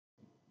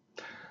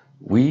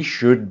We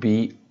should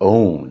be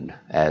owned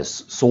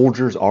as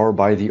soldiers are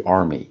by the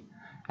army,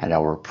 and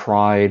our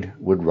pride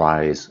would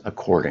rise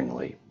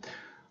accordingly.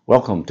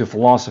 Welcome to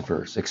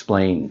Philosophers,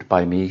 explained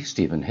by me,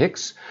 Stephen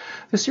Hicks.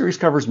 This series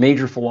covers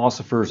major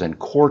philosophers and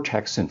core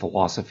texts in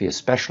philosophy,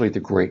 especially the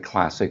great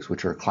classics,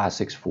 which are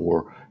classics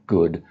for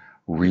good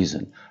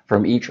reason.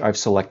 From each, I've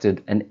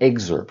selected an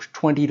excerpt,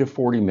 20 to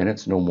 40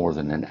 minutes, no more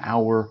than an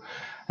hour.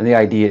 And the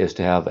idea is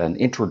to have an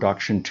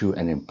introduction to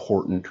an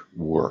important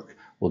work.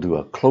 We'll do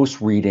a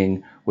close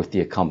reading with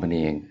the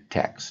accompanying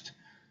text.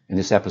 In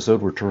this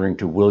episode, we're turning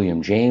to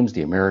William James,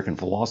 the American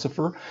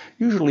philosopher,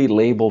 usually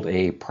labeled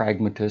a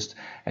pragmatist,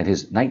 and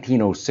his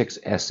 1906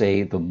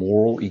 essay, The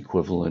Moral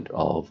Equivalent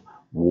of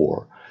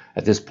War.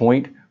 At this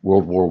point,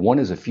 World War I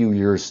is a few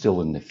years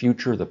still in the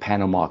future. The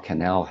Panama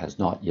Canal has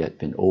not yet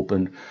been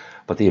opened,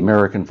 but the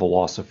American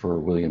philosopher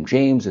William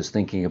James is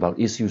thinking about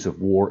issues of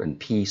war and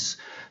peace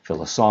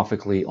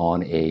philosophically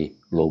on a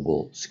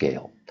global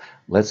scale.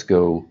 Let's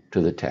go to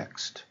the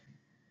text.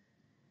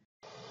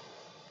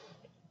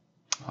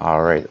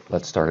 All right,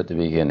 let's start at the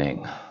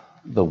beginning.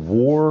 The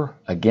war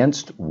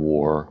against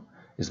war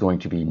is going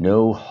to be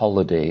no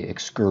holiday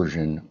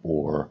excursion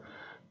or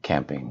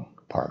camping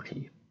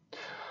party.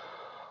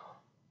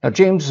 Now,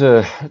 James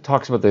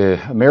talks about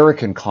the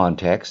American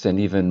context and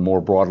even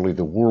more broadly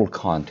the world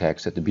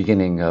context at the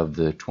beginning of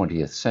the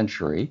 20th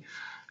century.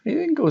 He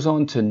then goes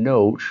on to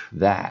note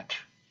that,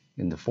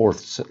 in the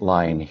fourth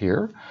line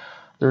here,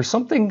 there's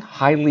something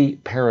highly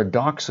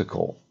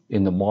paradoxical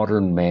in the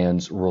modern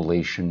man's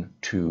relation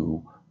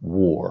to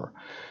war.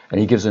 And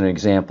he gives an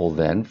example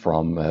then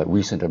from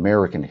recent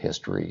American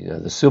history,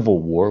 the Civil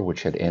War,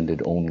 which had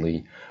ended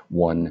only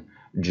one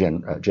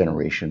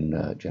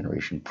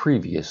generation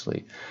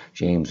previously.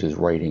 James is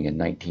writing in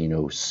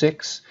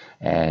 1906,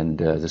 and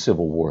the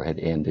Civil War had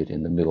ended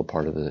in the middle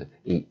part of the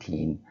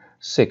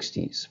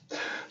 1860s.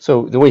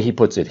 So the way he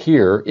puts it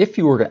here, if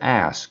you were to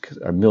ask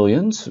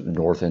millions,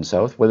 North and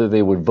South, whether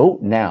they would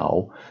vote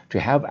now to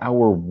have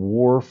our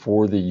war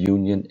for the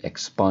Union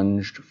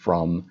expunged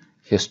from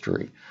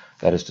history,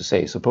 that is to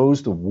say,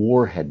 suppose the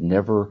war had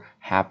never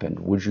happened,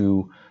 would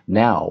you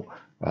now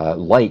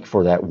like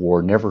for that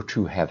war never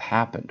to have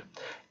happened?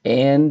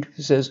 And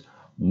he says,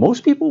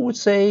 most people would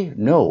say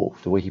no.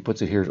 The way he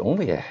puts it here is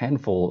only a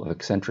handful of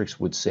eccentrics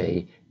would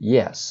say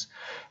yes.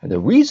 And the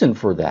reason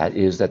for that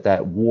is that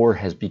that war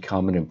has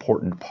become an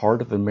important part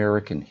of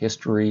American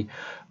history,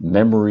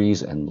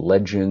 memories and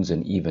legends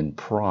and even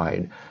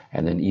pride.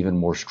 And then even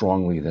more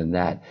strongly than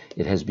that,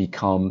 it has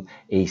become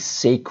a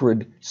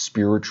sacred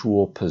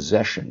spiritual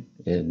possession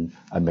in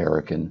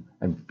American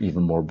and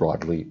even more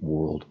broadly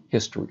world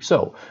history.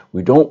 So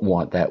we don't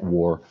want that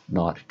war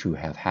not to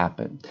have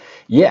happened.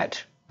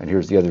 Yet, and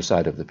here's the other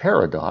side of the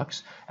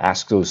paradox,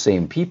 ask those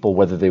same people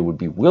whether they would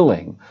be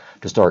willing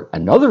to start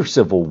another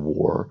civil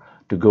war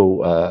to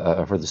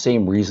go for the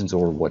same reasons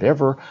or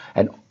whatever,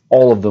 and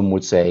all of them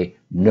would say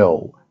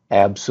no,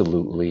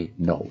 absolutely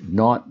no.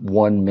 Not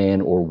one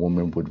man or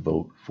woman would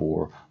vote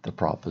for the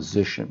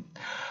proposition.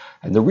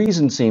 And the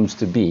reason seems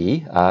to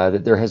be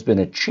that there has been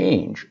a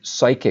change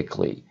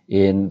psychically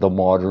in the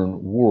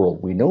modern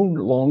world. We no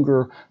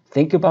longer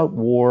think about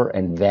war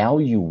and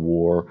value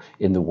war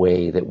in the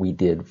way that we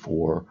did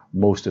for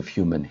most of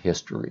human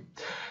history.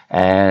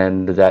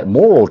 And that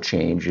moral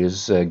change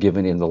is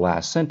given in the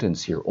last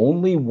sentence here.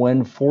 Only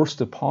when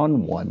forced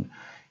upon one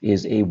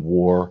is a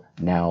war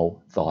now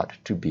thought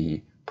to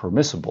be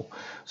permissible.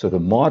 So the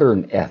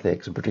modern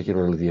ethics, and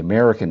particularly the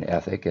American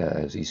ethic,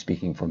 as he's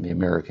speaking from the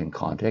American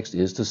context,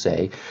 is to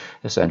say,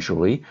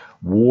 essentially,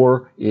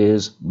 war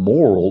is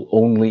moral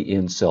only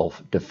in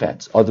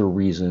self-defense. Other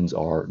reasons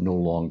are no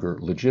longer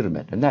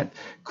legitimate. And that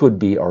could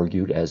be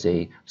argued as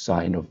a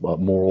sign of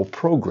moral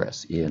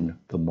progress in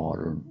the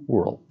modern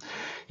world.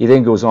 He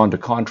then goes on to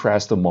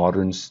contrast the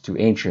moderns to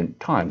ancient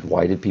times.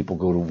 Why did people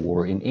go to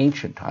war in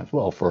ancient times?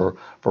 Well, for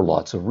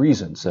lots of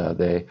reasons.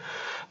 In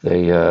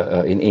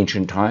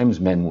ancient times,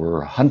 men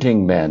were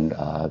hunting men.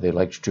 They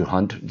liked to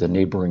hunt the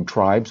neighboring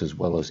tribes as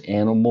well as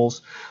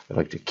animals. They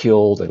liked to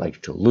kill. They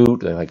liked to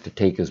loot. They liked to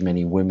take as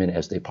many women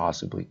as they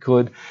possibly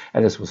could.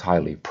 And this was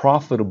highly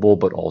profitable,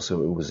 but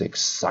also it was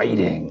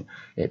exciting.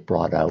 It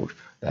brought out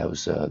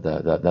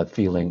that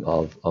feeling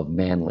of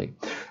manly.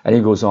 And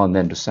he goes on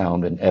then to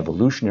sound an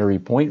evolutionary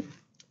point.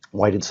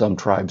 Why did some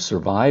tribes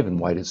survive and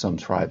why did some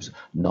tribes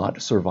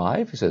not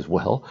survive? He says,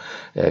 well,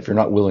 if you're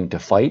not willing to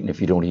fight and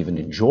if you don't even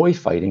enjoy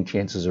fighting,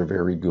 chances are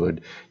very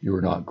good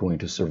you're not going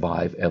to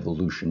survive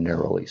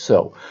evolutionarily.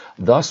 So,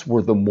 thus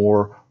were the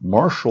more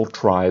martial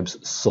tribes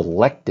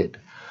selected.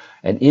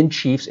 And in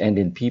chiefs and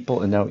in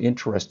people, and now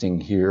interesting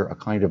here, a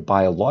kind of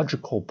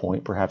biological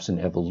point, perhaps an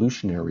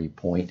evolutionary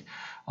point,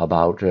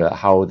 about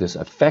how this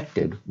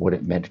affected what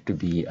it meant to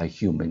be a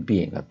human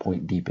being, a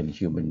point deep in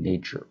human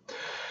nature.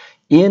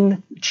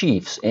 In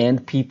chiefs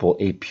and people,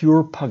 a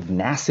pure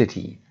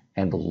pugnacity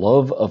and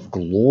love of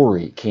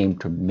glory came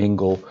to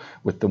mingle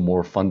with the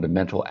more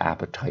fundamental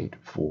appetite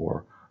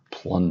for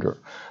plunder.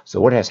 So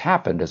what has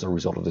happened as a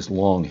result of this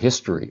long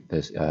history,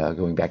 this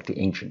going back to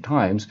ancient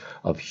times,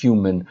 of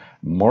human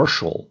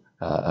martial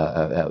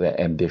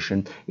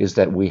ambition is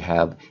that we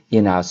have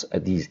in us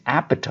these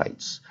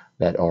appetites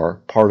that are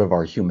part of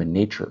our human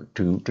nature,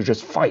 to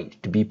just fight,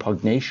 to be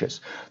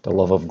pugnacious, the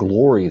love of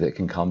glory that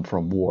can come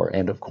from war,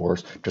 and of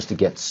course, just to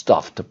get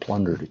stuff, to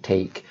plunder, to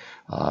take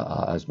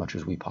as much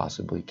as we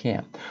possibly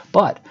can.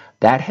 But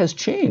that has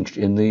changed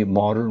in the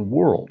modern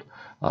world.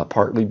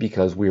 Partly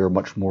because we are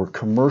much more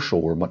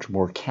commercial, we're much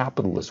more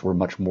capitalist, we're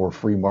much more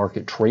free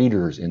market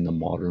traders in the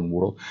modern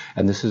world,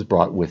 and this has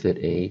brought with it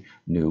a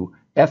new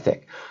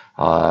ethic.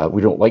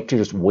 We don't like to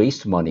just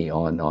waste money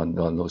on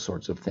those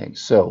sorts of things.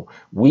 So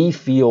we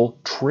feel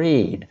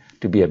trade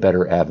to be a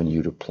better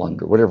avenue to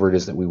plunder. Whatever it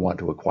is that we want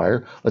to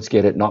acquire, let's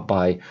get it not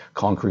by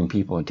conquering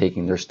people and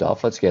taking their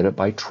stuff, let's get it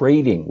by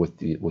trading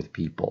with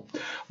people.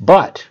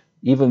 But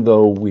even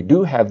though we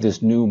do have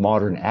this new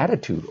modern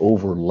attitude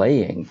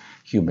overlaying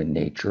human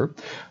nature,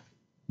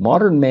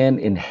 modern man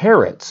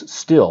inherits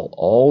still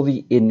all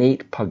the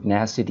innate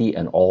pugnacity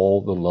and all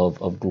the love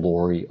of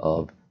glory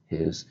of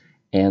his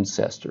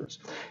ancestors.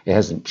 It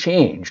hasn't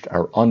changed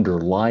our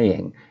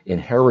underlying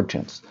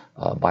inheritance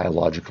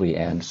biologically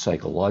and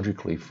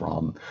psychologically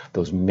from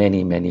those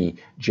many, many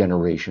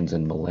generations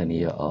and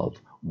millennia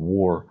of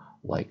war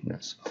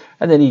likeness.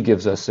 And then he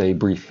gives us a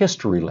brief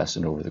history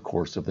lesson over the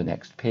course of the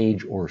next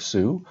pages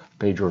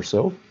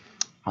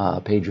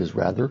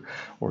rather,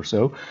 or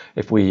so.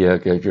 If we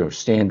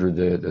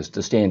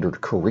the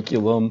standard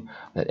curriculum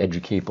that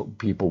educate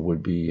people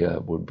would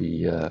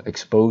be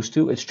exposed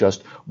to, it's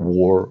just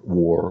war,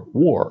 war,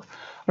 war.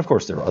 Of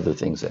course, there are other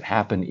things that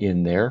happen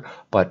in there,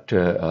 but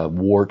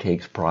war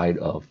takes pride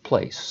of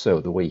place. So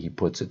the way he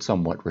puts it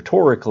somewhat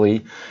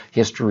rhetorically,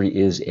 history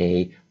is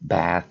a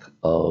bath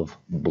of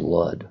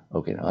blood.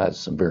 Okay, now that's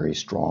some very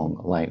strong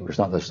language. It's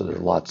not that there's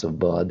lots of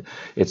blood.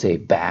 It's a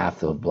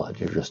bath of blood.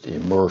 You're just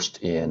immersed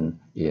in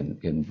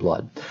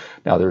blood.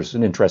 Now, there's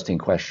an interesting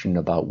question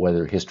about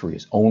whether history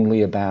is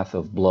only a bath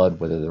of blood,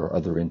 whether there are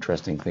other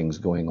interesting things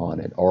going on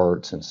in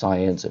arts and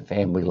science and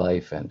family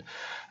life and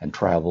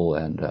travel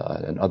and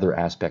other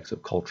aspects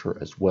of culture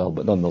as well.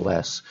 But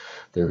nonetheless,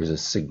 there is a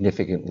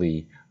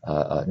significantly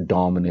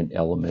dominant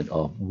element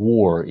of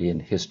war in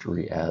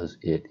history as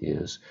it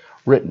is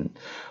written.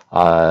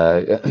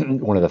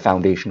 One of the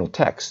foundational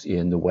texts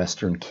in the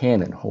Western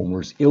canon,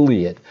 Homer's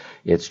Iliad,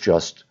 it's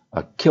just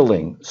a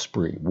killing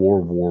spree,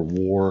 war, war,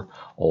 war,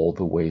 all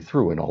the way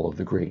through. And all of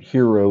the great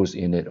heroes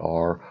in it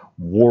are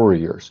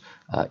warriors.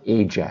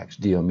 Ajax,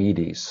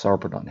 Diomedes,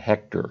 Sarpedon,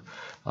 Hector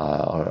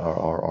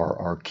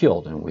are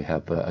killed, and we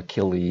have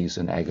Achilles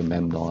and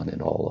Agamemnon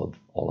and all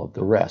of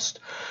the rest.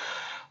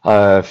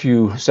 A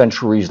few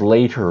centuries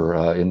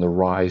later, in the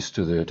rise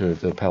to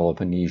the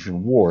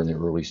Peloponnesian War, in the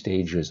early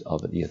stages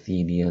of it, the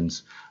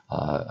Athenians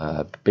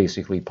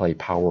basically play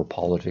power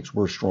politics.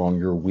 We're strong,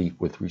 you're weak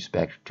with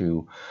respect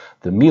to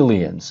the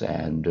Melians,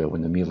 and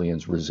when the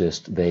Melians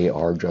resist, they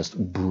are just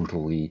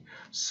brutally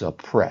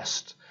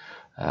suppressed.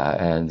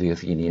 And the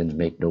Athenians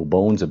make no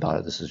bones about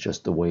it. This is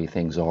just the way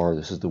things are.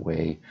 This is the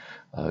way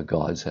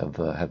gods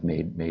have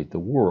made the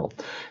world.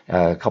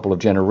 A couple of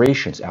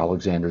generations,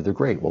 Alexander the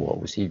Great. Well,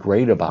 what was he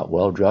great about?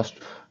 Well, just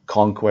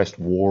conquest,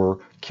 war,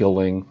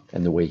 killing,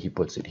 and the way he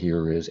puts it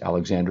here is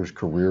Alexander's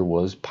career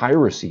was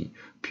piracy,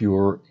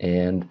 pure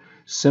and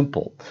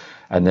simple.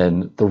 And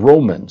then the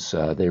Romans,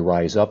 they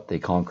rise up, they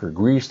conquer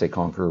Greece, they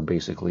conquer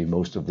basically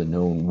most of the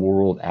known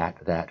world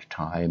at that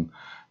time,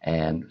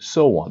 and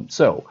so on.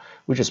 So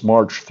we just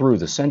march through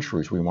the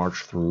centuries, we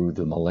march through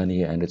the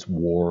millennia, and it's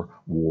war,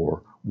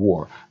 war,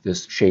 war.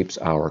 This shapes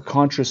our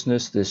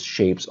consciousness, this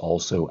shapes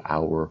also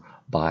our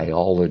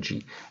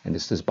biology. And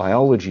it's this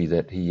biology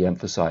that he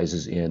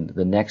emphasizes in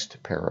the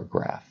next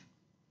paragraph.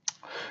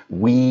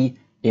 We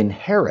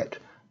inherit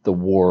the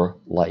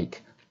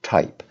warlike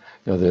type.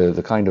 You know,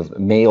 the kind of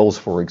males,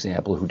 for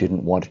example, who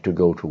didn't want to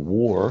go to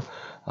war,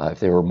 if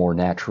they were more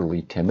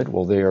naturally timid,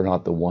 well, they are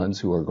not the ones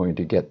who are going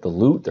to get the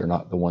loot. They're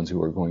not the ones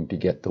who are going to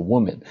get the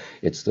woman.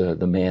 It's the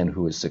man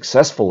who is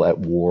successful at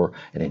war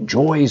and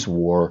enjoys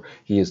war.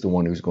 He is the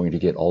one who's going to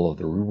get all of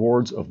the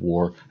rewards of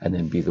war and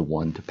then be the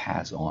one to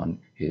pass on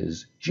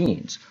his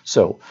genes.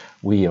 So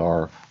we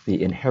are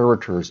the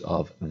inheritors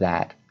of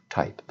that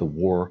type, the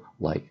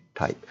warlike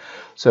type.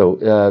 So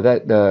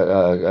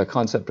that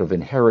concept of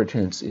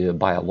inheritance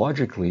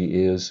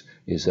biologically is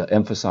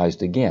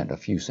emphasized again a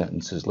few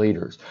sentences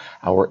later.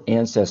 Our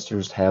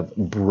ancestors have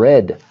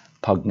bred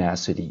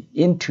pugnacity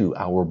into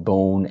our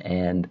bone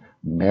and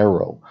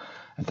marrow,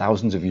 and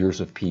thousands of years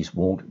of peace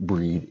won't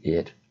breed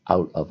it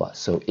out of us.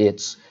 So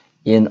it's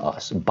in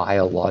us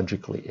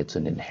biologically. It's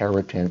an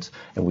inheritance,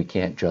 and we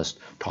can't just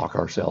talk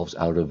ourselves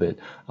out of it.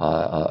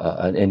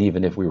 And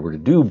even if we were to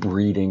do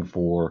breeding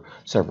for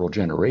several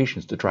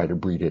generations to try to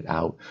breed it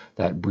out,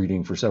 that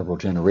breeding for several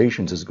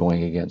generations is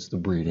going against the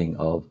breeding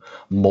of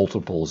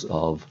multiples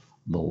of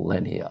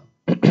millennia.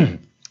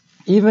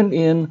 Even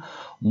in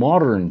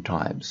modern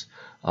times,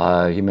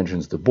 He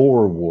mentions the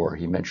Boer War.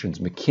 He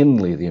mentions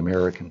McKinley, the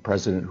American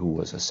president who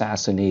was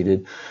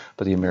assassinated,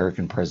 but the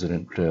American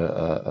president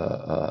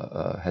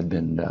had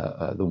been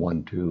the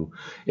one to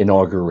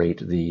inaugurate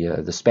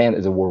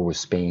the war with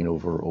Spain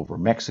over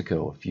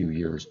Mexico a few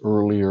years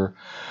earlier,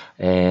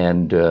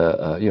 and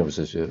it was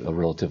just a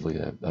relatively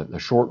a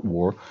short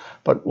war.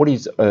 But what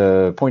he's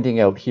pointing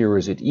out here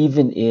is that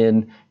even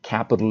in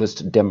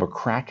capitalist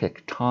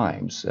democratic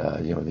times,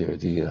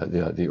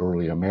 the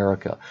early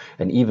America,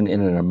 and even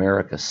in an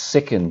America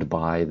sickened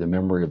by the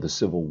memory of the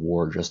Civil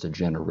War just a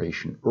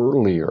generation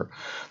earlier,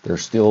 there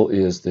still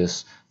is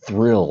this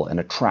thrill and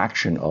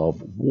attraction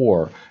of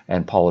war,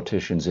 and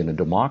politicians in a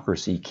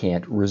democracy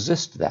can't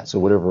resist that. So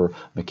whatever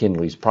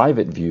McKinley's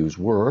private views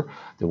were,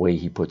 the way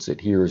he puts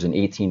it here is in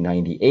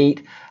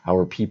 1898,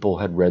 our people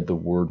had read the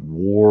word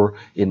war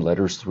in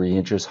letters 3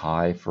 inches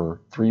high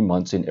for 3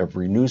 months in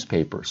every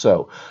newspaper.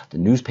 So the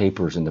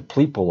newspapers and the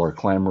people are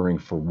clamoring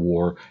for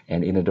war,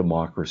 and in a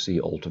democracy,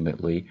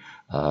 ultimately,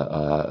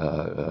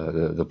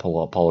 the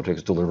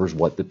politics delivers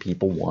what the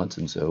people want,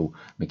 and so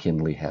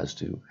McKinley has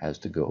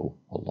to go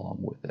along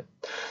with it.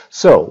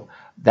 So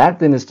that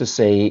then is to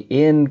say,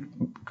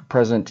 in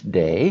present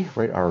day,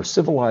 right, our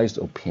civilized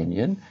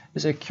opinion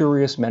is a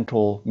curious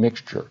mental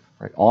mixture.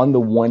 Right? On the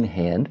one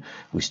hand,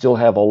 we still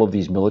have all of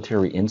these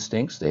military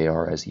instincts. They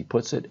are, as he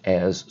puts it,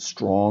 as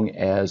strong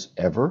as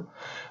ever,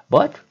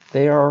 but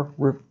they are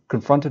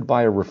confronted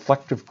by a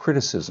reflective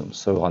criticism.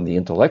 So on the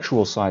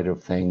intellectual side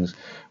of things,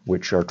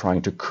 which are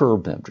trying to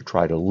curb them, to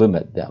try to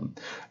limit them.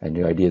 And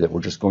the idea that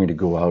we're just going to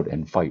go out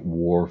and fight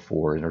war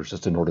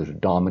just in order to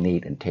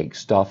dominate and take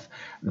stuff,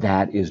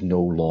 that is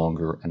no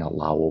longer an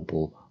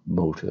allowable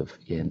motive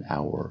in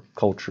our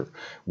culture.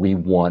 We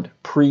want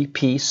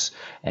pre-peace,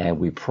 and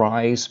we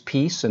prize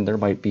peace, and there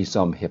might be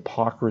some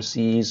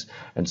hypocrisies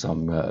and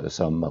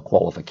some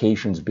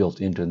qualifications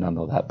built into none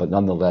of that, but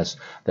nonetheless,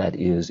 that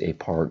is a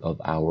part of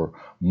our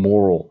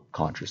moral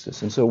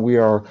consciousness. And so we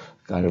are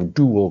kind of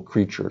dual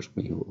creatures.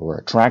 We're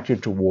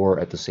attracted to war,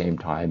 at the same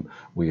time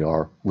we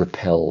are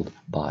repelled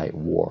by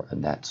war,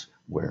 and that's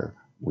where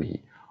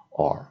we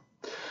are.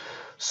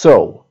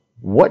 So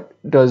what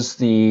does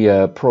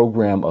the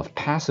program of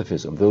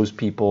pacifism, those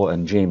people,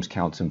 and James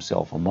counts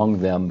himself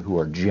among them, who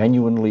are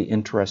genuinely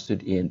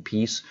interested in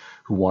peace,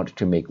 who want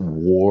to make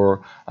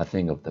war a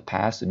thing of the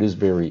past? It is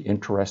very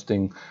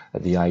interesting,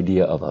 the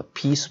idea of a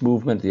peace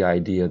movement, the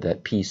idea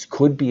that peace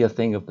could be a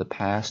thing of the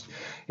past,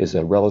 is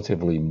a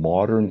relatively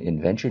modern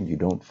invention. You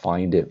don't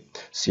find it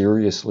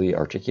seriously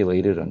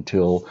articulated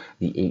until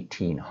the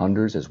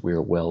 1800s, as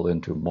we're well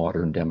into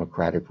modern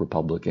democratic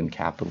republican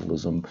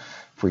capitalism,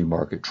 free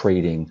market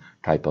trading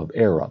type of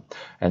era.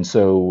 And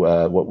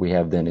so what we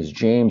have then is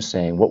James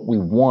saying what we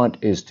want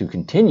is to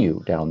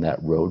continue down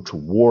that road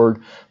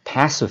toward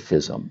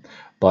pacifism,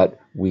 but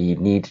we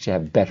need to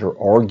have better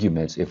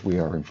arguments if we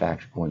are in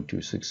fact going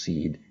to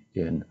succeed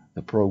in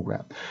the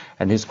program.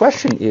 And his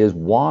question is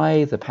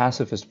why the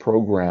pacifist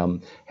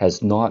program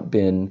has not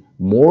been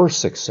more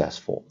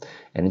successful.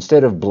 And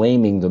instead of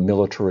blaming the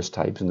militarist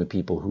types and the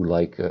people who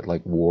like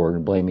war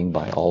and blaming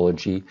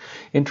biology,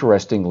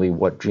 interestingly,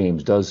 what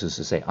James does is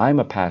to say, I'm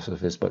a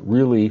pacifist, but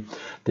really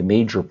the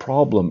major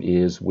problem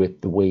is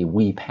with the way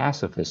we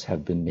pacifists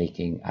have been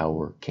making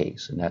our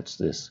case. And that's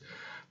this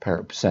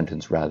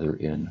sentence rather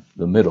in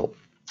the middle.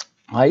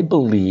 I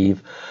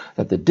believe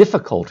that the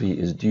difficulty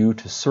is due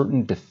to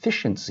certain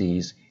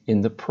deficiencies in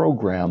the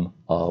program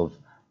of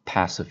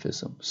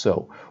pacifism.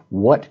 So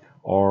what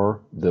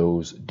are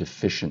those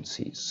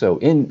deficiencies? So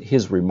in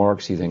his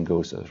remarks, he then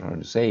goes on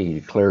to say, he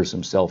declares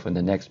himself in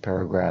the next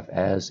paragraph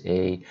as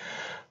a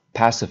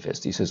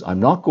pacifist. He says,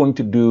 I'm not going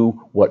to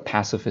do what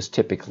pacifists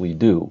typically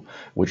do,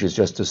 which is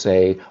just to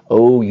say,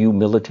 oh, you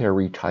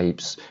military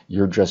types,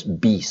 you're just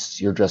beasts,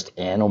 you're just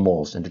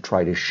animals, and to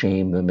try to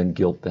shame them and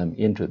guilt them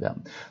into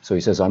them. So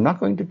he says, I'm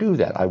not going to do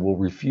that. I will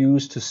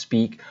refuse to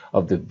speak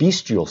of the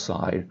bestial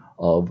side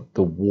of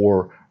the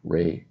war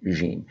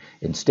regime.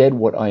 Instead,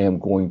 what I am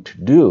going to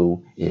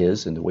do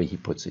is, and the way he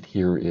puts it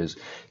here is,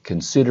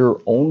 consider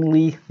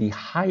only the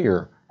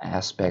higher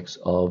aspects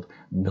of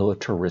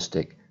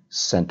militaristic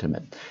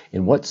sentiment.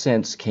 In what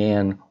sense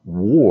can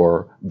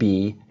war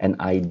be an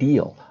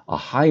ideal, a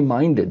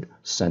high-minded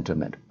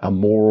sentiment, a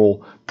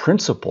moral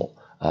principle,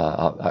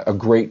 a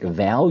great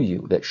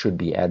value that should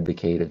be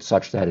advocated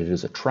such that it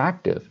is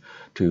attractive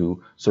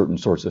to certain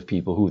sorts of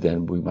people who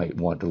then we might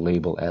want to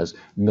label as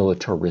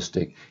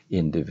militaristic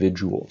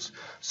individuals?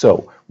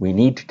 So we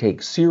need to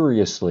take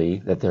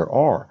seriously that there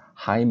are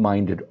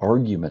high-minded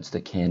arguments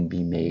that can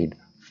be made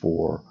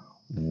for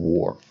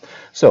war.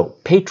 So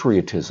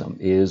patriotism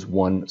is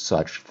one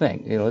such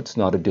thing. It's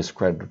not a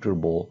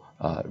discreditable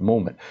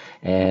moment.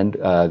 And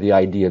the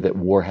idea that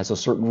war has a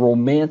certain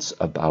romance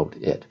about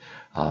it.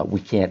 We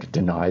can't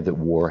deny that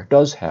war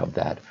does have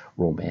that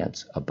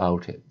romance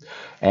about it.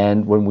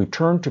 And when we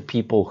turn to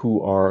people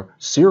who are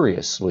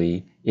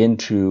seriously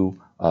into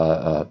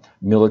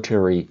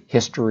military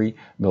history,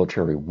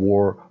 military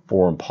war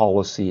foreign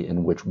policy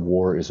in which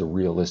war is a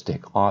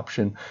realistic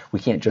option. We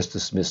can't just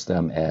dismiss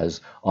them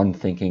as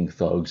unthinking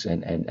thugs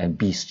and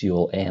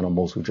bestial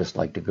animals who just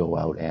like to go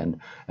out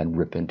and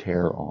rip and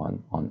tear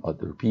on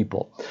other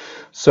people.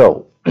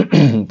 So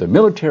the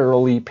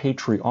militarily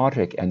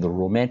patriotic and the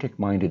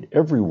romantic-minded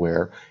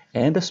everywhere,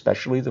 and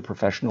especially the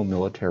professional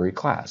military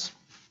class,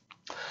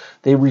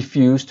 they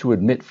refuse to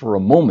admit for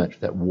a moment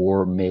that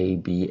war may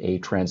be a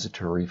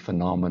transitory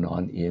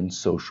phenomenon in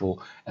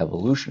social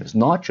evolution. It's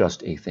not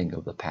just a thing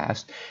of the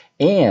past.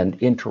 And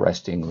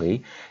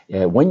interestingly,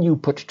 when you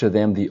put to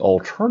them the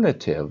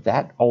alternative,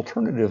 that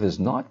alternative is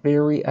not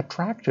very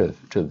attractive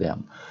to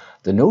them.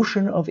 The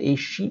notion of a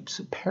sheep's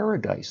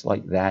paradise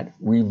like that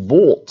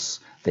revolts,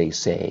 they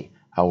say,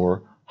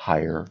 our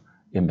higher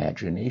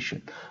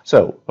imagination.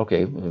 So,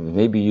 okay,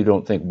 maybe you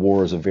don't think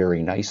war is a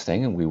very nice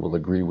thing, and we will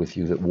agree with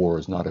you that war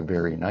is not a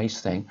very nice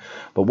thing.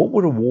 But what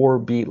would a war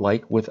be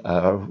like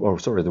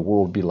the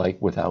world be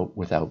like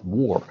without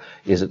war?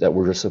 Is it that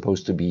we're just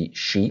supposed to be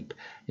sheep?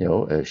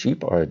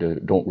 Sheep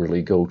don't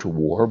really go to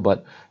war,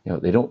 but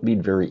they don't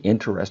lead very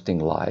interesting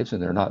lives,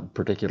 and they're not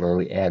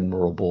particularly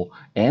admirable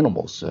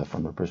animals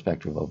from the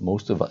perspective of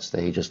most of us.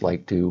 They just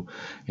like to,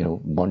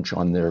 munch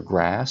on their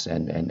grass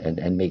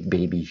and make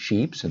baby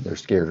sheeps, and they're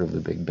scared of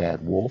the big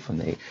bad wolf, and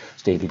they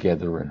stay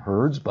together in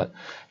herds. But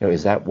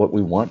is that what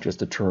we want, just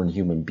to turn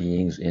human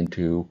beings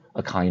into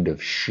a kind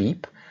of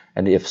sheep?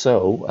 And if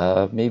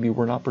so, maybe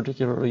we're not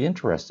particularly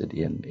interested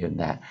in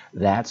that.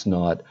 That's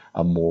not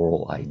a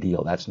moral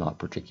ideal. That's not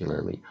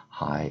particularly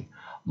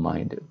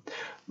high-minded.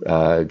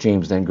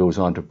 James then goes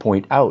on to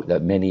point out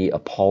that many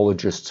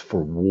apologists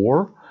for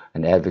war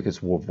and advocates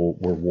for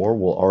war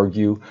will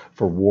argue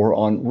for war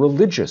on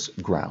religious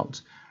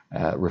grounds.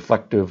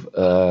 Reflective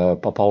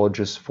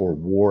apologists for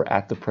war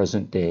at the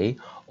present day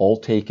all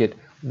take it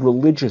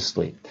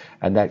religiously,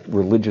 and that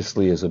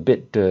religiously is a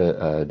bit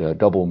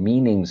double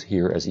meanings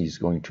here, as he's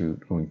going to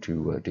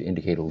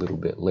indicate a little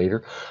bit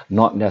later.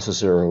 Not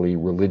necessarily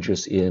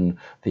religious in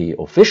the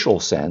official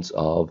sense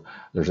of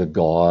there's a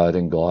God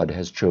and God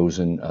has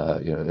chosen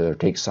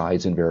takes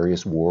sides in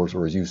various wars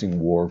or is using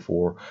war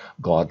for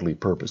godly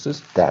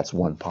purposes. That's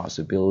one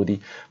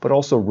possibility, but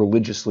also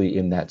religiously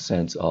in that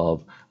sense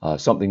of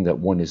something that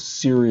one is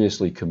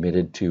seriously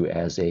committed to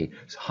as a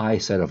high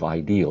set of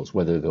ideals,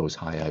 whether those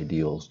high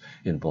ideals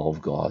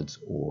involve gods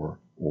or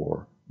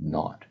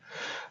not.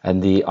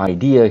 And the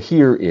idea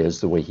here is,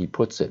 the way he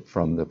puts it,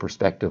 from the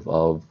perspective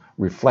of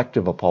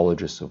reflective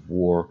apologists of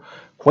war,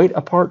 quite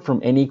apart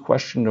from any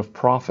question of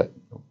profit.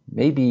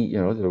 Maybe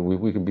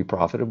we can be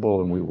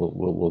profitable and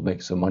we'll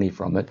make some money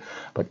from it,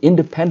 but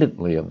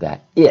independently of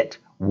that,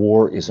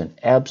 war is an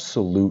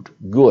absolute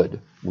good,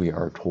 we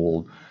are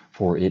told,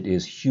 for it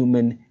is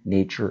human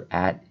nature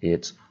at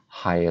its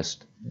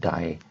highest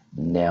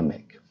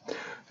dynamic.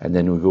 And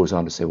then he goes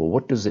on to say, well,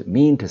 what does it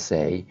mean to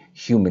say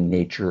human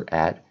nature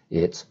at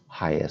its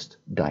highest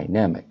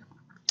dynamic?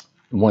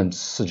 One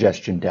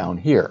suggestion down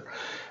here.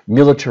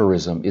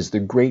 Militarism is the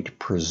great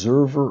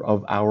preserver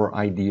of our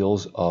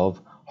ideals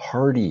of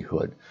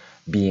hardihood,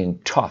 being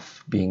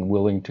tough, being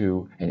willing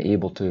to and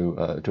able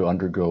to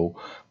undergo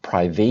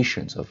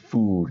privations of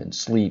food and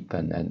sleep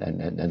and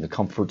the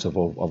comforts of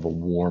a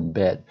warm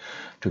bed,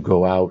 to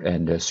go out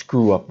and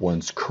screw up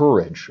one's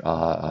courage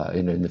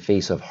in the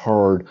face of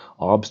hard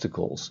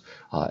obstacles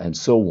and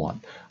so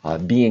on,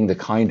 being the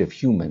kind of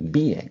human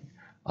being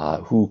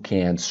who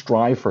can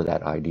strive for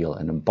that ideal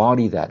and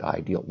embody that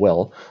ideal.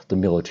 Well, the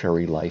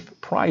military life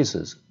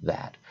prizes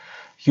that.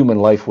 Human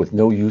life with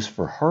no use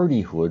for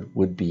hardihood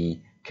would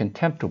be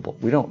contemptible.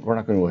 We're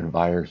not going to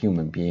admire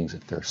human beings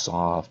if they're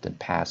soft and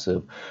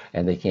passive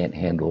and they can't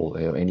handle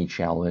any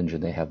challenge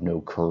and they have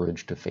no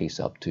courage to face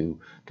up to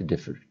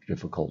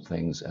difficult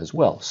things as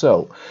well.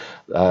 So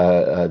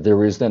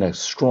there is then a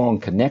strong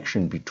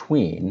connection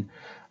between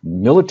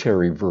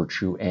military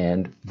virtue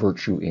and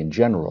virtue in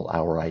general,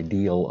 our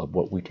ideal of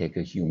what we take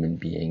a human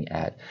being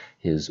at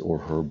his or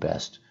her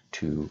best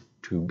to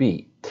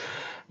be.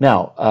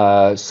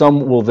 Now,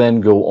 some will then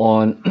go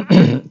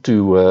on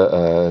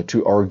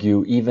to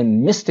argue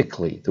even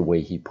mystically, the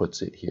way he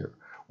puts it here.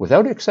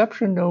 Without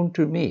exception known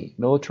to me,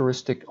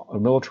 militarist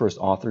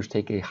authors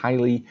take a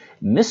highly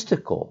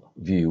mystical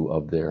view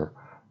of their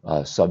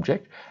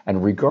subject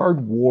and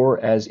regard war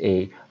as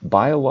a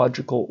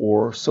biological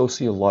or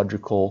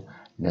sociological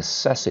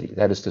necessity.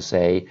 That is to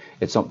say,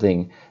 it's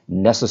something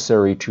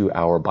necessary to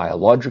our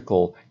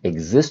biological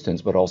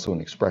existence, but also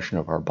an expression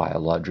of our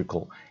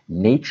biological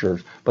nature,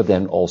 but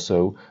then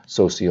also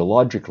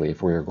sociologically.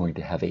 If we are going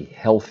to have a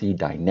healthy,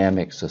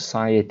 dynamic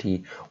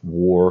society,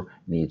 war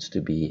needs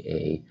to be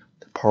a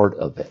part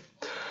of it.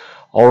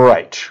 All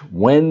right,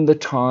 when the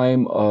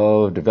time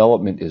of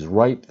development is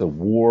ripe, the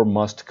war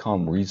must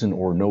come. Reason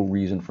or no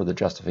reason for the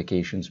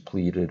justifications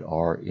pleaded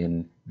are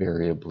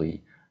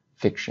invariably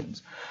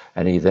fictions.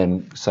 And he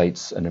then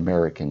cites an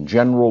American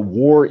general.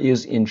 War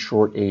is, in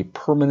short, a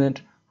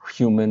permanent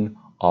human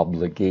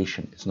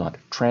obligation. It's not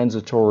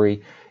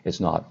transitory,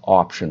 it's not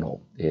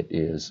optional. It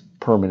is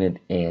permanent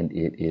and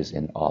it is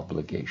an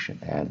obligation.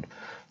 And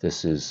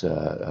This is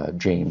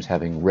James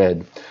having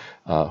read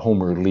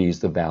Homer Lee's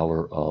The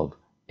Valor of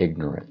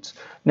Ignorance.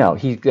 Now,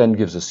 he then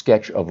gives a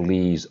sketch of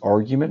Lee's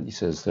argument. He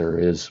says there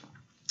is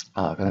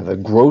kind of a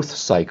growth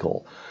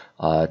cycle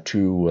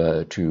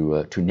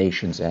to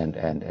nations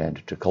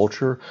and to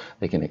culture.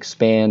 They can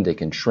expand, they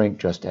can shrink,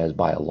 just as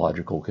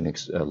biological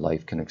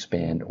life can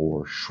expand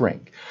or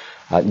shrink.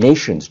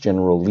 Nations,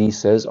 General Lee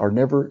says, are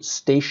never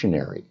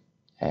stationary.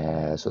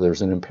 So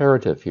there's an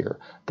imperative here.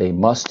 They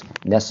must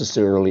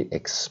necessarily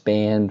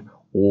expand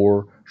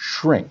or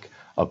shrink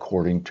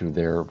according to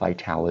their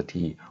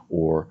vitality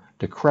or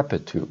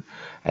decrepitude.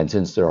 And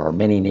since there are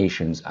many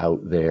nations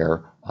out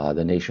there,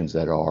 the nations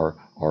that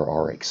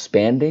are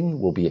expanding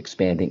will be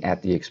expanding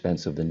at the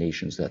expense of the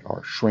nations that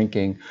are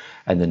shrinking,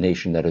 and the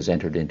nation that has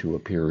entered into a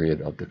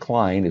period of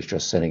decline is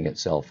just setting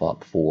itself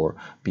up for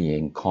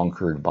being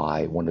conquered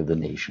by one of the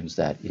nations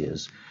that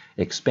is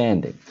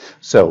expanding.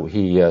 So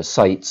he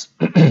cites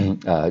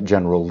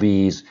General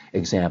Lee's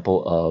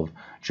example of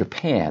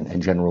Japan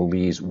and General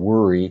Lee's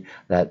worry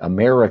that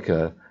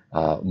America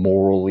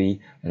morally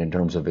and in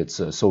terms of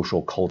its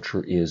social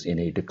culture is in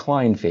a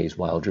decline phase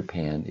while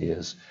Japan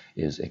is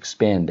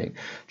expanding.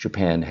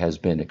 Japan has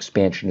been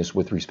expansionist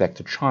with respect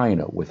to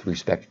China, with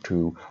respect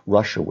to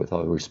Russia, with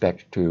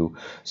respect to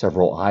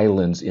several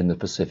islands in the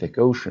Pacific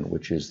Ocean,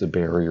 which is the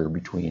barrier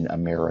between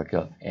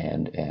America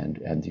and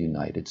the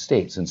United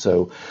States. And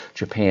so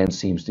Japan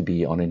seems to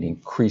be on an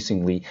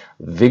increasingly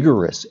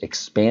vigorous,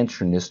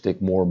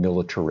 expansionistic, more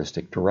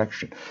militaristic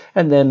direction.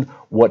 And then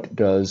what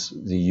does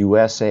the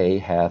USA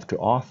have to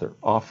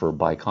offer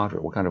by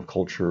contrast? What kind of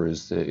culture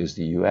is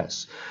the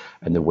U.S.?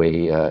 And the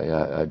way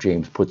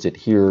James puts it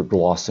here,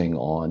 glossing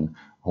on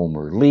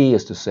Homer Lee,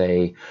 is to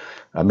say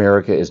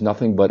America is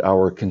nothing but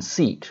our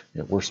conceit.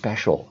 We're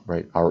special,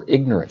 right? Our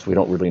ignorance, we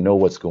don't really know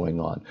what's going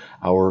on.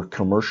 Our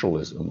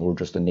commercialism, we're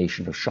just a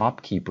nation of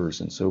shopkeepers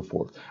and so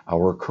forth.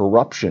 Our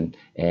corruption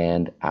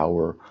and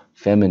our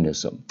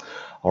feminism.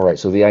 All right,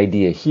 so the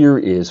idea here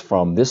is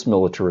from this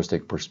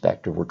militaristic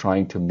perspective, we're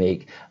trying to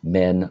make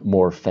men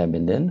more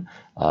feminine,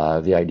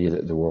 the idea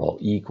that we're all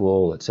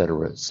equal, et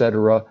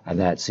cetera, and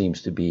that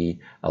seems to be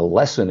a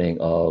lessening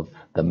of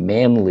the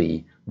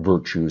manly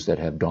virtues that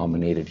have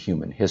dominated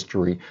human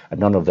history, and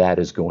none of that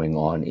is going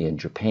on in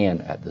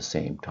Japan at the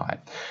same time.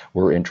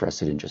 We're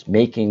interested in just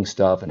making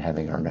stuff and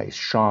having our nice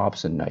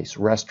shops and nice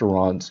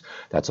restaurants.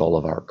 That's all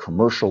of our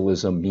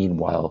commercialism.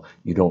 Meanwhile,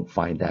 you don't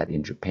find that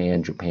in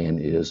Japan. Japan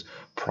is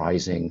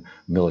prizing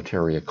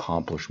military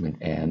accomplishment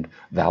and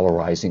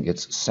valorizing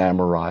its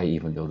samurai,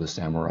 even though the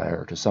samurai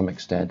are to some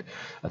extent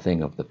a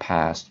thing of the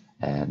past,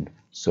 and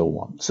so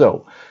on.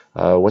 So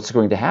what's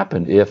going to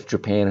happen if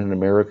Japan and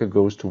America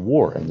goes to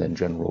war? And then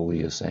General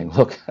Lee is saying,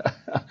 look,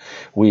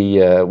 we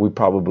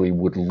probably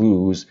would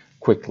lose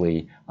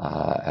quickly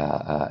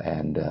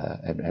and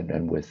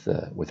with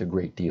a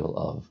great deal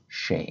of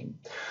shame.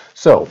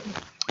 So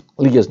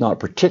Lee is not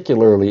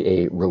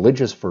particularly a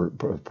religious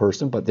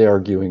person, but they're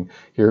arguing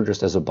here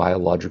just as a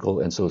biological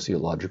and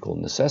sociological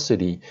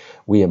necessity,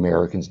 we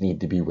Americans need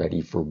to be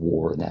ready for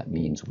war, and that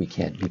means we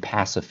can't be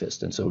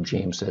pacifist. And so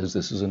James says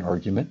this is an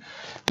argument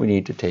we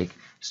need to take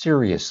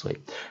seriously.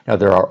 Now,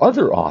 there are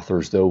other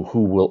authors, though,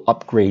 who will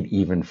upgrade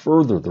even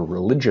further the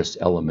religious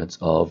elements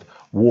of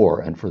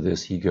war, and for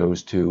this he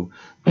goes to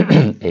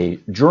a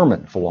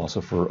German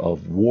philosopher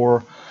of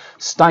war,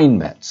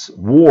 Steinmetz.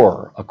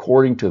 War,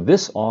 according to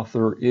this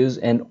author, is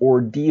an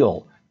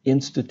ordeal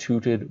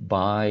instituted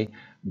by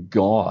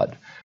God.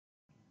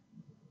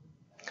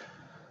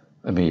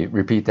 Let me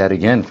repeat that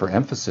again for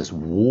emphasis.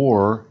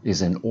 War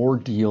is an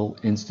ordeal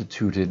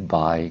instituted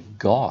by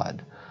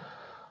God.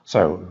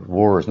 So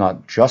war is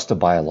not just a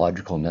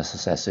biological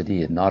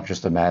necessity and not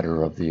just a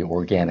matter of the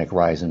organic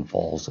rise and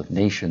falls of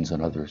nations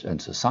and others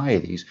and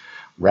societies.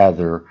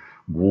 Rather,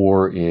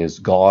 war is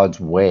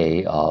God's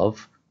way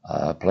of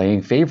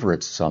playing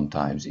favorites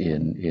sometimes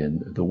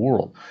in the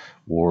world.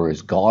 War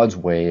is God's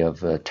way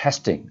of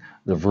testing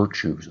the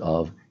virtues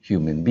of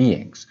human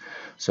beings.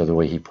 So the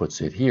way he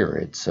puts it here,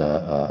 it's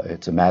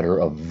a matter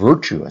of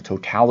virtue, a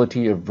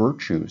totality of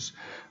virtues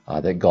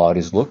that God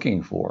is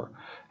looking for.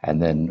 And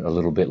then a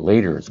little bit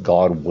later, it's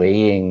God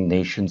weighing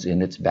nations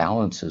in its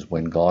balances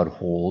when God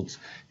holds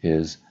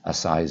his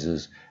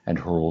assizes and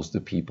hurls the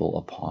people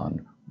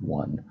upon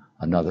one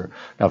another.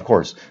 Now, of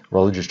course,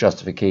 religious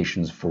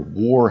justifications for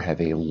war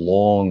have a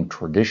long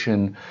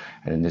tradition,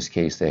 and in this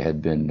case they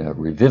had been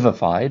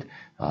revivified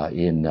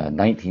in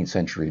 19th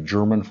century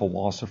German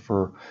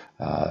philosophers,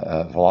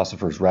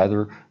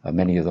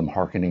 many of them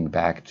hearkening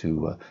back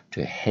to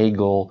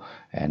Hegel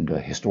and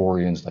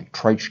historians like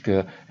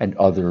Treitschke and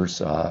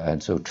others,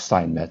 and so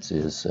Steinmetz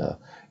is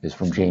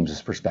from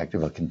James's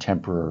perspective a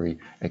contemporary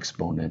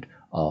exponent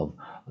of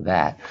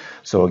that.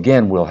 So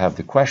again, we'll have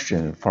the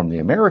question from the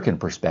American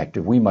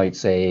perspective. We might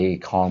say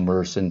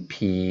commerce and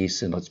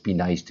peace, and let's be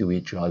nice to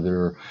each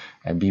other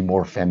and be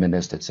more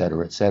feminist, et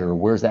cetera, et cetera.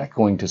 Where's that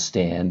going to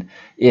stand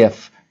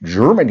if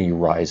Germany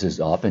rises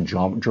up and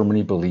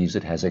Germany believes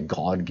it has a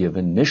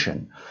God-given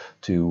mission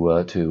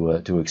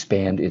to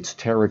expand its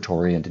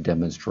territory and to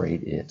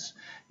demonstrate its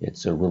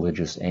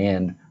religious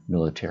and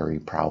military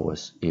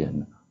prowess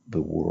in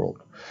the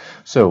world?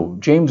 So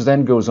James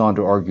then goes on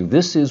to argue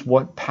this is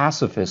what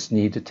pacifists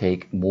need to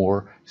take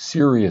more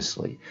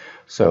seriously.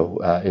 So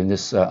in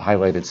this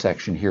highlighted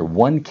section here,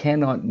 one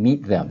cannot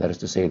meet them, that is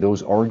to say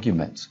those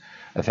arguments,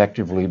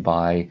 effectively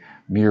by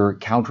mere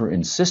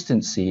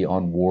counter-insistency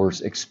on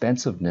war's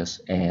expensiveness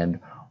and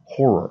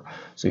horror.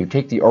 So you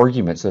take the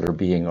arguments that are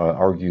being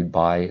argued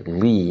by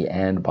Lee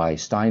and by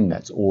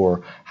Steinmetz,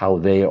 or how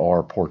they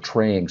are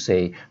portraying,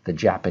 say, the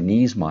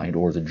Japanese mind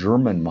or the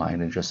German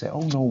mind, and just say,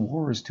 oh no,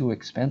 war is too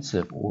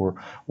expensive, or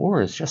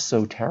war is just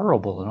so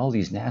terrible, and all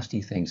these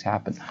nasty things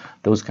happen.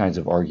 Those kinds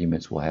of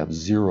arguments will have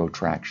zero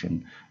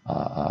traction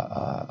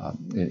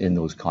in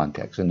those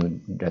contexts.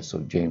 And that's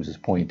what James's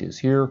point is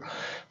here.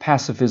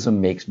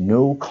 Pacifism makes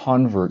no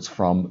converts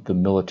from the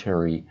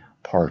military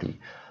party.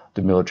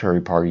 The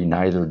military party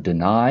neither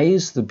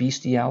denies the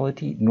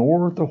bestiality,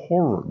 nor the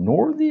horror,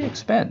 nor the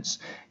expense.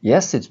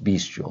 Yes, it's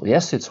bestial.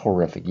 Yes, it's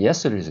horrific.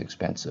 Yes, it is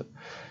expensive.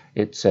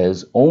 It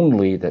says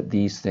only that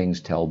these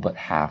things tell but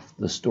half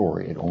the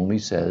story. It only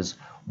says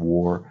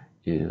war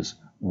is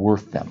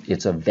worth them.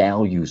 It's a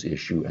values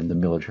issue, and the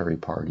military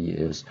party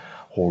is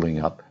holding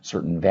up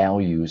certain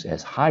values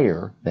as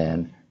higher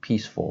than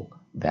peaceful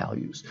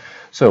values.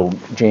 So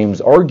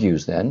James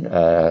argues then,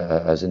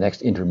 as a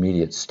next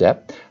intermediate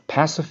step,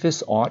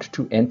 pacifists ought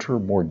to enter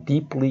more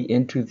deeply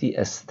into the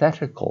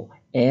aesthetical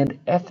and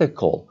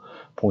ethical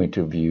point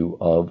of view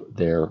of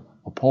their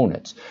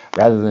opponents,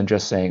 rather than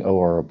just saying, oh,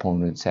 our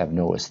opponents have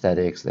no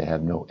aesthetics, they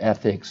have no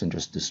ethics, and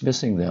just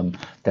dismissing them.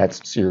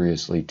 That's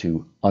seriously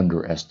to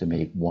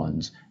underestimate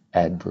one's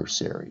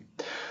adversary.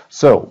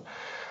 So,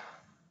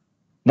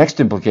 next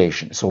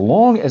implication, so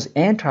long as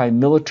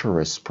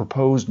anti-militarists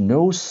propose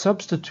no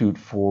substitute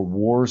for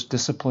war's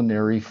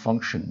disciplinary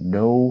function,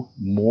 no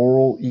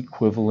moral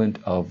equivalent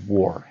of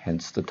war,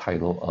 hence the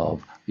title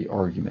of the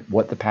argument.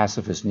 What the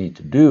pacifists need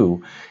to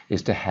do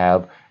is to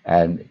have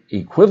an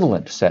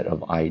equivalent set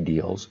of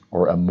ideals,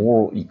 or a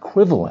moral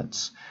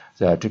equivalence,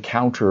 to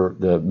counter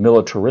the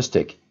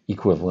militaristic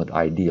equivalent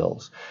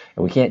ideals.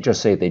 And we can't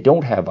just say they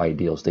don't have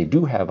ideals. They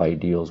do have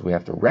ideals. We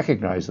have to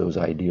recognize those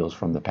ideals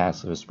from the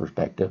pacifist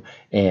perspective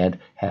and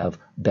have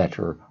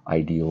better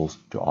ideals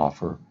to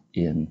offer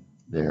in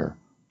their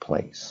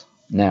place.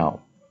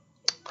 Now,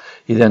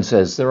 he then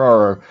says there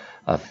are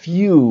a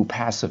few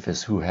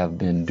pacifists who have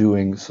been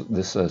doing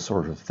this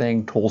sort of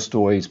thing.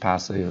 Tolstoy's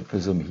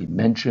pacifism he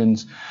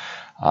mentions,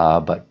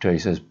 but he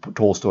says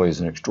Tolstoy is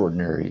an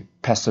extraordinary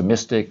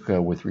pessimistic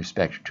with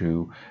respect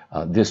to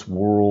this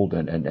world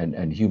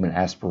and human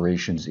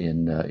aspirations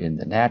in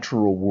the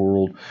natural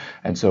world,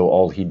 and so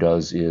all he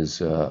does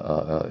is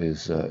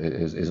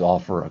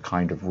offer a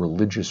kind of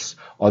religious,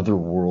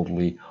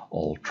 otherworldly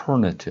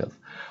alternative.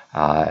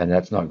 And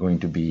that's not going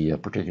to be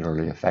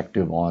particularly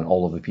effective on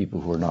all of the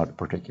people who are not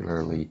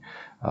particularly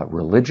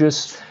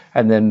religious.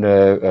 And then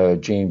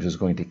James is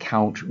going to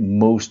count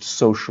most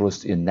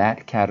socialists in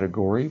that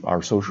category.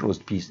 Our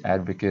socialist peace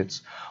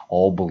advocates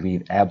all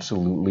believe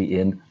absolutely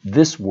in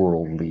this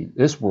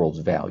world's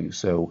value.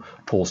 So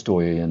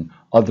Tolstoyan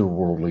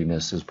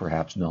otherworldliness is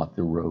perhaps not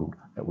the road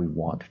that we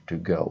want to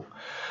go.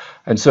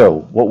 And so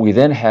what we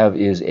then have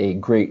is a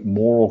great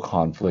moral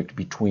conflict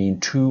between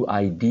two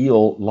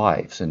ideal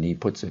lives, and he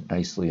puts it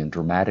nicely and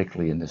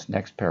dramatically in this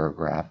next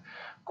paragraph,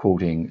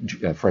 quoting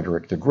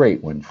Frederick the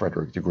Great when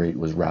Frederick the Great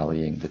was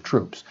rallying the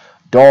troops.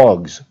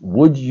 Dogs,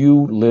 would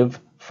you live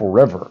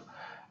forever?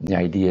 And the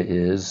idea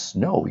is,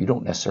 no, you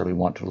don't necessarily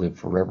want to live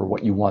forever.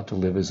 What you want to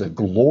live is a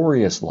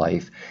glorious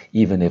life,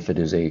 even if it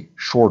is a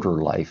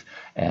shorter life,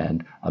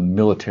 and a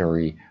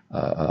military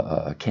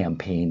a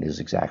campaign is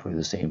exactly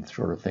the same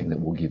sort of thing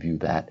that will give you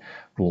that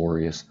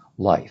glorious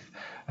life.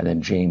 And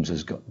then James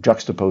is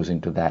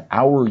juxtaposing to that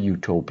our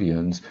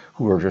utopians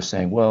who are just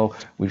saying, well,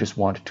 we just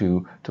want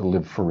to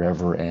live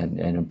forever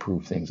and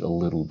improve things a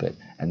little bit.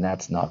 And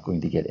that's not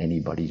going to get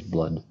anybody's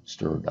blood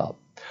stirred up.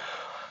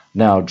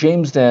 Now,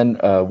 James then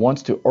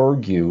wants to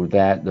argue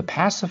that the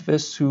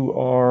pacifists who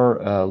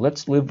are,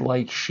 let's live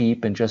like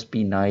sheep and just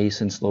be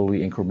nice and slowly,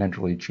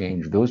 incrementally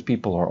change, those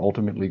people are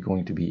ultimately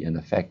going to be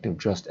ineffective,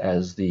 just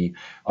as the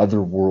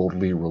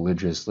otherworldly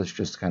religious, let's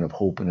just kind of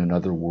hope in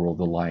another world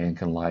the lion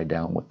can lie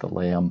down with the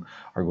lamb,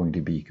 are going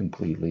to be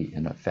completely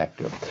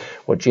ineffective.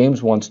 What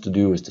James wants to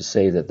do is to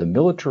say that the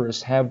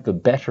militarists have the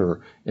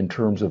better in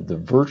terms of the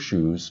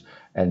virtues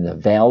and the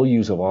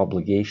values of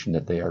obligation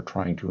that they are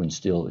trying to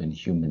instill in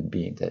human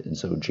beings. And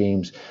so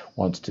James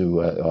wants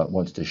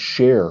to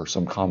share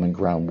some common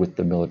ground with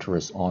the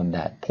militarists on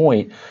that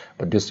point,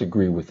 but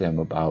disagree with them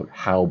about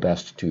how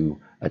best to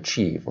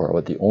achieve, or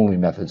what the only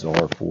methods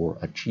are for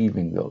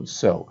achieving those.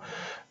 So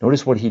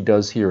notice what he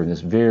does here in this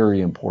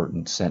very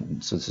important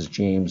sentence. This is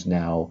James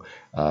now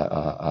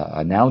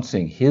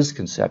announcing his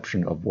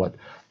conception of what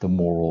the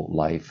moral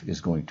life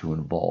is going to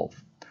involve.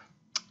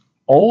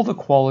 All the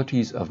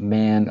qualities of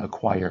man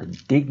acquire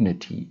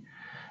dignity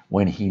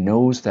when he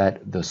knows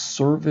that the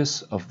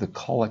service of the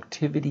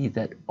collectivity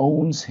that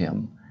owns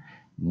him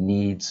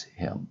needs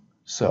him.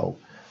 So,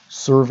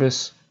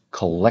 service,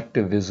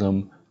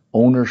 collectivism,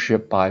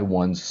 ownership by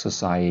one's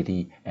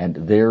society, and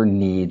their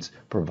needs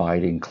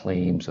providing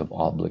claims of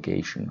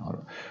obligation.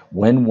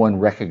 When one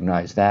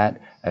recognizes that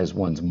as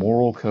one's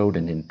moral code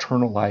and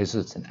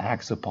internalizes and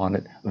acts upon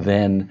it,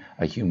 then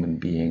a human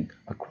being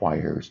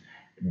acquires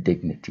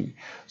dignity.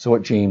 So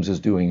what James is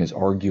doing is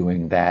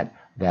arguing that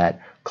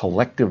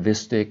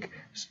collectivistic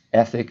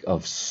ethic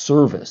of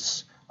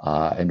service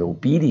and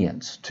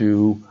obedience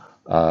to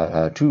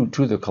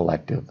the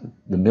collective,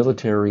 the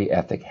military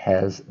ethic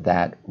has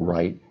that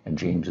right, and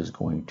James is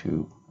going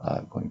to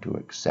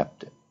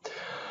accept it.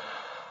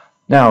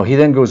 Now, he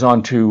then goes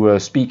on to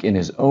speak in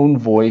his own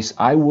voice.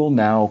 I will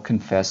now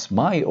confess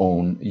my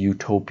own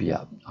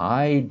utopia.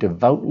 I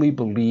devoutly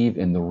believe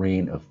in the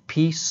reign of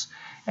peace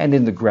and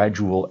in the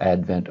gradual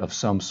advent of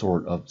some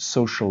sort of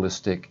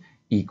socialistic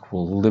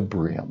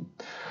equilibrium.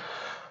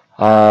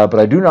 But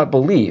I do not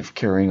believe,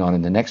 carrying on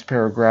in the next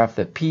paragraph,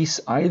 that peace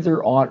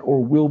either ought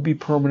or will be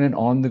permanent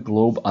on the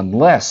globe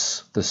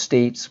unless the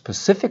states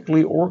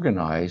pacifically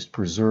organized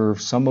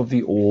preserve some of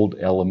the old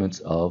elements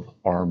of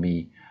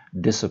army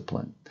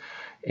discipline.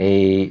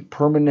 A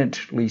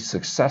permanently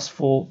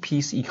successful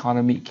peace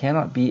economy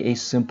cannot be a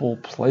simple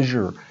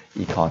pleasure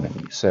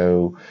economy.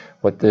 So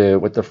what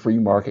the free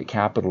market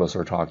capitalists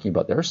are talking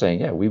about, they're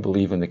saying, yeah, we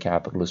believe in the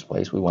capitalist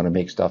place. We want to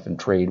make stuff and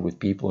trade with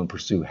people and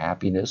pursue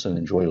happiness and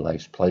enjoy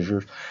life's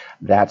pleasures.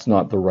 That's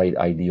not the right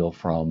ideal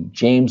from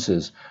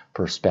James's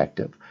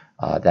perspective.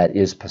 That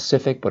is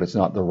pacific, but it's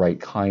not the right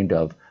kind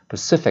of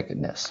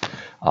pacificness.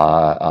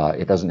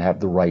 It doesn't have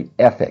the right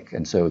ethic.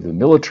 And so the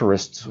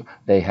militarists,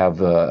 they have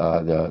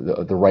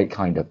the right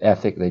kind of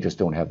ethic. They just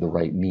don't have the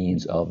right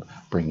means of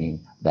bringing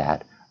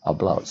that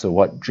about. So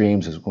what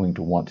James is going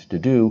to want to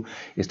do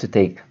is to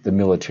take the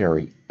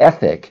military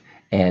ethic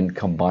and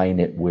combine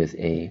it with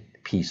a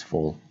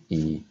peaceful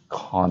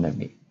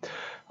economy.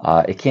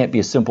 It can't be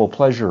a simple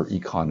pleasure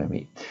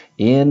economy.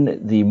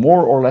 In the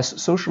more or less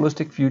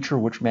socialistic future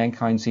which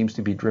mankind seems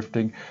to be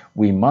drifting,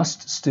 we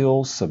must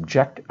still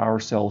subject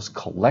ourselves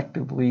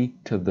collectively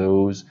to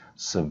those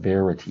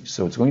severities.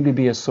 So it's going to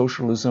be a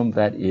socialism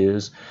that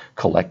is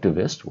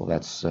collectivist. Well,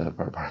 that's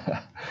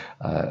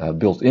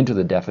built into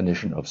the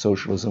definition of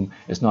socialism.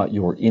 It's not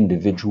your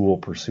individual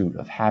pursuit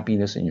of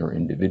happiness and your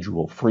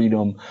individual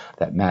freedom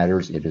that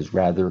matters. It is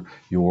rather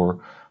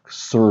your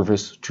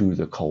service to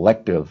the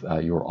collective,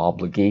 your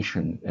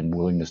obligation and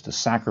willingness to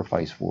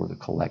sacrifice for the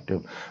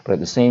collective. But at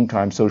the same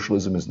time,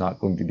 socialism is not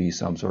going to be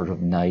some sort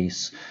of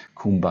nice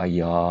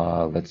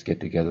kumbaya, let's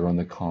get together on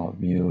the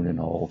commune and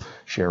all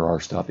share our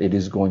stuff. It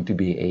is going to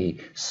be a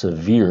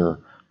severe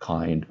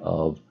kind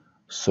of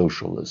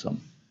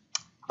socialism.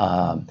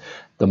 The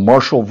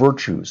martial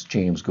virtues,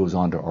 James goes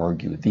on to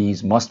argue,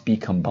 these must be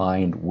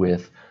combined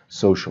with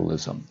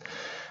socialism.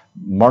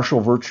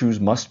 Martial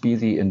virtues must be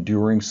the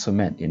enduring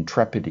cement,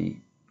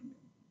 intrepidity,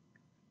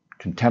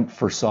 contempt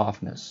for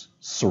softness,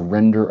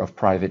 surrender of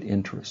private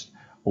interest,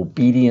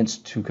 obedience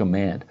to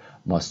command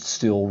must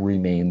still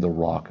remain the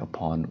rock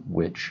upon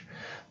which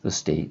the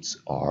states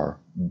are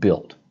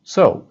built.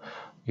 So,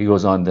 he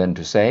goes on then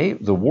to say,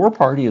 the war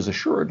party is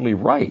assuredly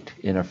right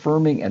in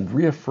affirming and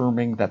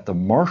reaffirming that the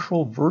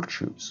martial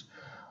virtues,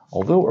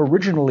 although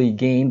originally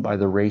gained by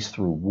the race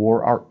through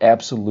war, are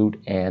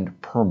absolute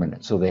and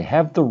permanent. So they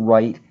have the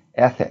right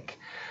ethic.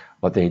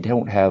 What they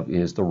don't have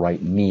is the right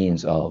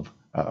means of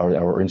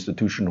or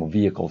institutional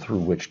vehicle through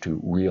which to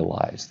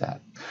realize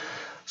that.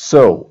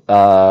 So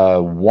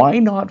why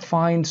not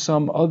find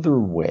some other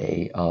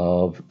way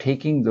of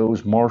taking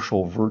those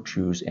martial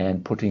virtues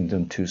and putting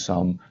them to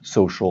some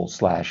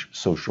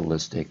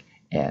social/socialistic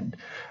end?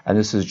 And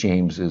this is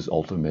James's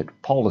ultimate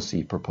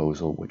policy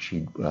proposal, which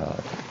he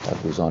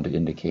goes on to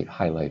indicate,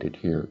 highlighted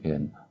here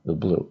in the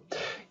blue.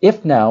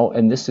 If now,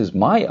 and this is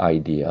my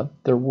idea,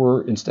 there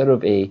were, instead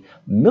of a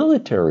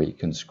military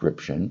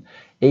conscription,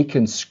 a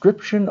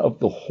conscription of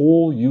the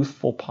whole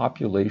youthful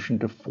population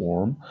to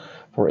form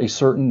for a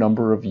certain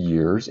number of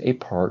years a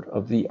part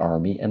of the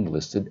army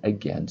enlisted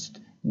against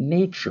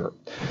nature.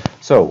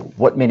 So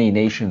what many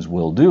nations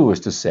will do is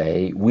to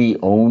say, we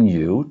own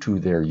you to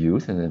their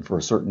youth, and then for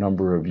a certain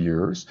number of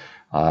years,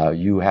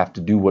 you have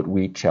to do what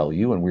we tell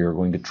you, and we are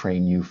going to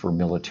train you for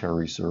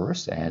military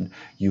service, and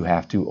you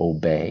have to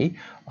obey.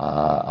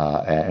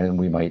 And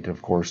we might,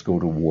 of course, go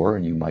to war,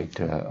 and you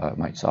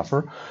might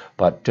suffer.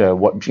 But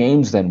what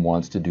James then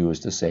wants to do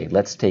is to say,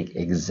 let's take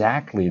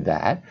exactly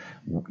that.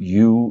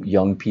 You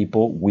young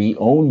people, we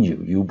own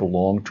you. You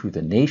belong to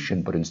the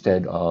nation, but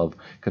instead of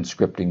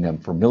conscripting them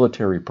for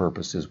military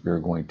purposes, we're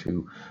going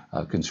to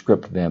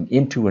conscript them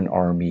into an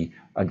army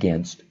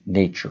against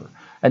nature.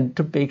 and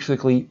to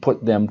basically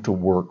put them to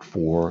work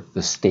for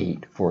the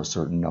state for a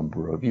certain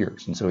number of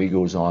years. And so he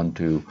goes on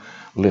to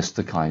list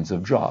the kinds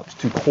of jobs,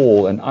 to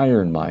coal and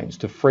iron mines,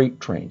 to freight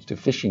trains, to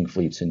fishing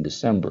fleets in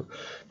December,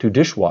 to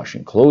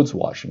dishwashing, clothes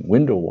washing,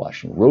 window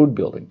washing, road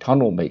building,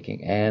 tunnel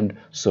making, and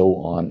so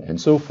on and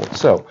so forth.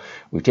 So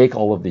we take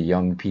all of the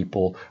young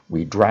people,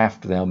 we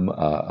draft them,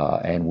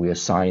 and we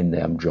assign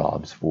them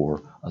jobs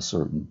for a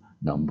certain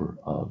number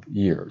of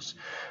years.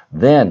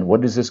 Then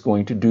what is this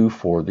going to do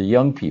for the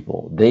young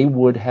people? They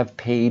would have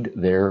paid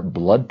their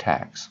blood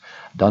tax,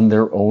 done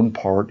their own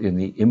part in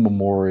the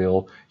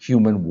immemorial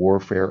human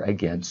warfare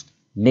against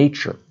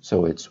nature.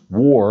 So it's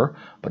war,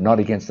 but not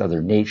against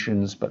other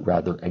nations, but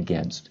rather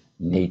against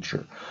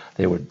nature.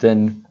 They would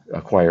then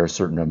acquire a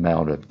certain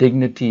amount of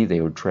dignity.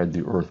 They would tread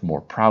the earth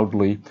more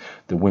proudly.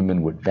 The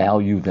women would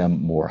value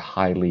them more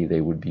highly.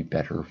 They would be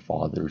better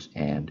fathers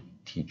and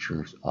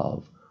teachers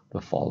of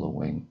the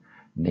following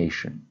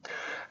nation.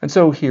 And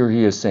so here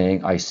he is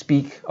saying, I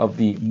speak of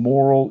the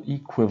moral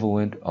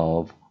equivalent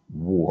of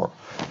war.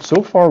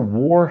 So far,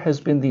 war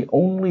has been the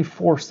only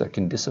force that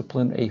can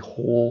discipline a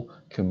whole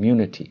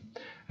community.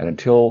 And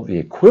until the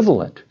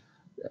equivalent,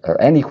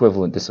 or an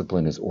equivalent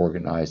discipline is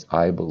organized,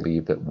 I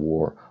believe that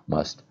war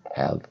must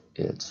have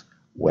its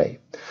way.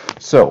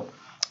 So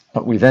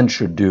what we then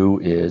should do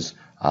is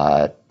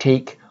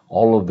take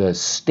all of the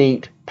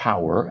state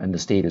power, and the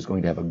state is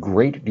going to have a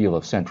great deal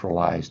of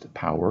centralized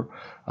power,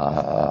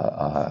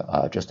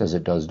 just as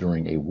it does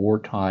during a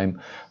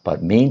wartime,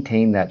 but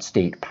maintain that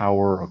state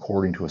power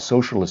according to a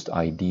socialist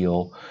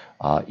ideal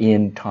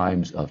in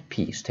times of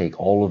peace. Take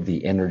all of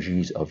the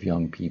energies of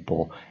young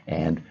people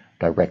and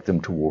direct them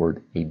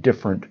toward a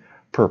different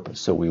purpose.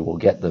 So we will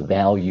get the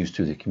values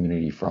to the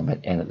community from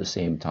it, and at the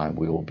same time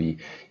we will be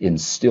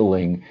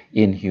instilling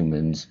in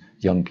humans,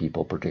 young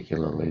people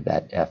particularly,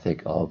 that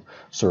ethic of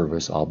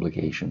service,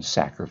 obligation,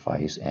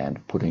 sacrifice,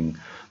 and putting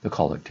the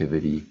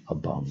collectivity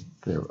above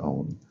their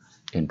own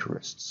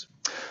interests.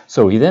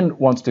 So he then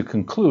wants to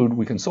conclude,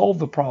 we can solve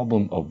the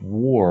problem of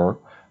war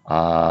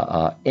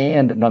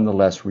and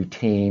nonetheless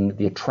retain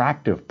the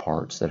attractive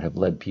parts that have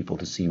led people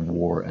to see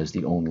war as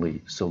the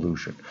only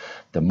solution.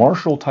 The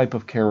martial type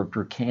of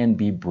character can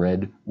be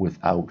bred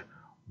without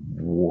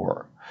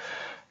war.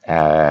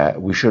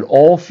 We should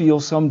all feel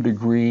some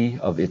degree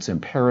of its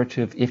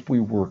imperative if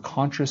we were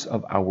conscious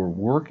of our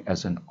work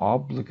as an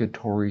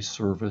obligatory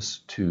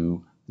service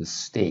to the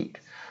state.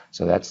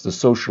 So that's the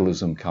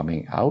socialism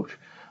coming out.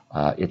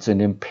 It's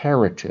an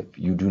imperative.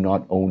 You do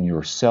not own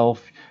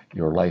yourself.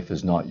 Your life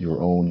is not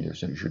your own. You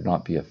should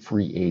not be a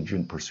free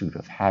agent, pursuit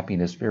of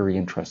happiness. Very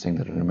interesting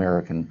that an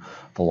American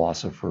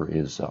philosopher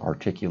is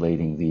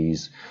articulating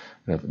these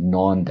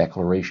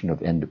non-declaration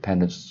of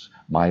independence,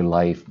 my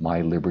life,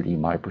 my liberty,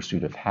 my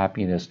pursuit of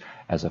happiness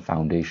as a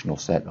foundational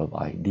set of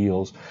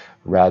ideals.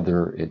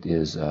 Rather, it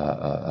is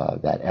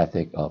that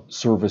ethic of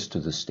service to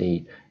the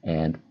state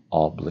and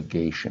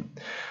obligation.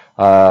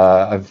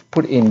 I've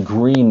put in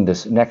green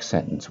this next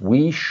sentence.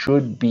 We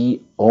should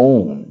be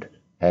owned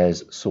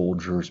as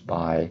soldiers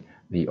by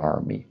the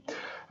army.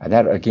 And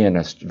that, again,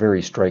 is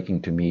very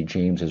striking to me.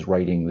 James is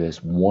writing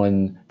this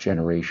one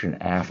generation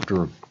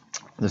after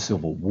the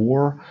Civil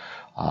War,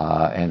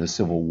 and the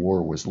Civil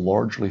War was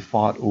largely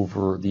fought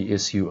over the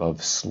issue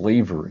of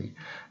slavery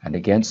and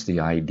against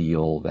the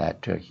ideal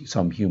that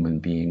some human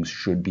beings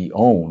should be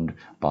owned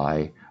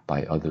by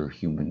other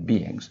human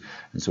beings.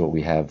 And so what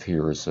we have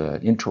here is,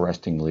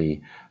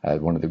 interestingly,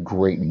 one of the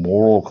great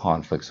moral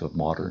conflicts of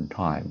modern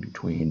time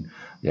between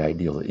the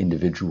ideal that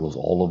individuals,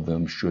 all of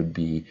them, should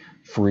be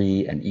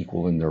free and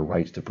equal in their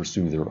rights to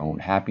pursue their own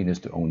happiness,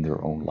 to own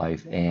their own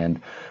life.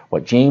 And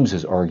what James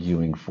is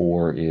arguing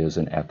for is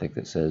an ethic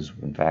that says,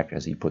 in fact,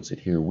 as he puts it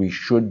here, we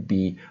should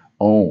be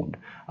owned,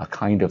 a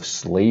kind of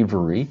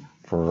slavery,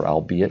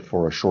 albeit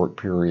for a short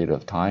period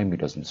of time. He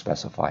doesn't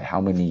specify how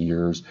many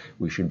years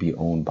we should be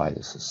owned by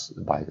the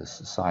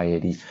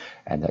society,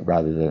 and that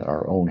rather than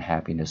our own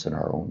happiness and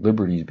our own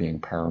liberties being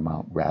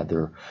paramount,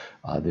 rather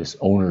this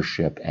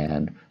ownership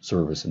and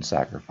service and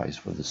sacrifice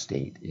for the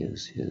state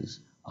is his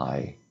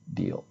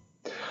ideal.